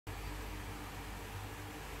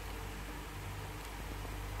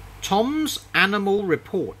Tom's Animal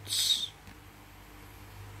Reports.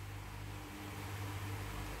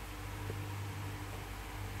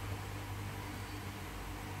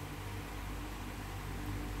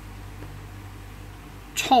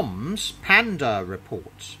 Tom's Panda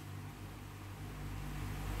Report.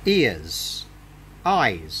 Ears,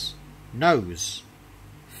 eyes, nose,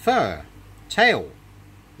 fur, tail,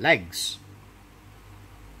 legs.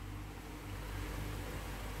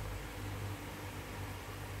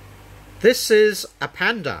 This is a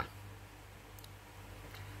panda.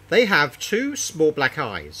 They have 2 small black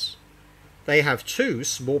eyes. They have 2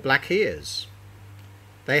 small black ears.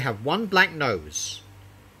 They have 1 black nose.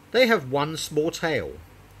 They have 1 small tail.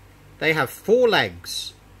 They have 4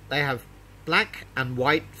 legs. They have black and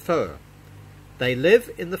white fur. They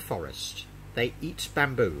live in the forest. They eat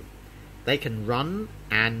bamboo. They can run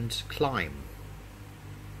and climb.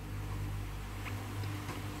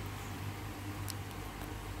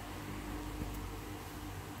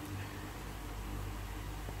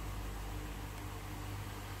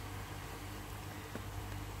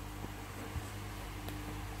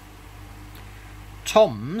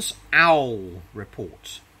 Tom's Owl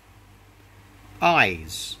Report.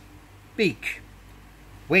 Eyes, beak,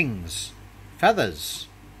 wings, feathers.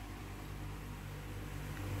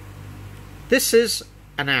 This is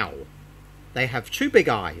an owl. They have 2 big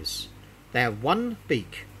eyes. They have 1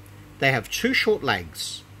 beak. They have 2 short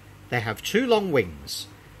legs. They have 2 long wings.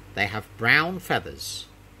 They have brown feathers.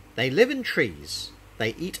 They live in trees.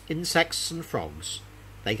 They eat insects and frogs.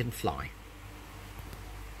 They can fly.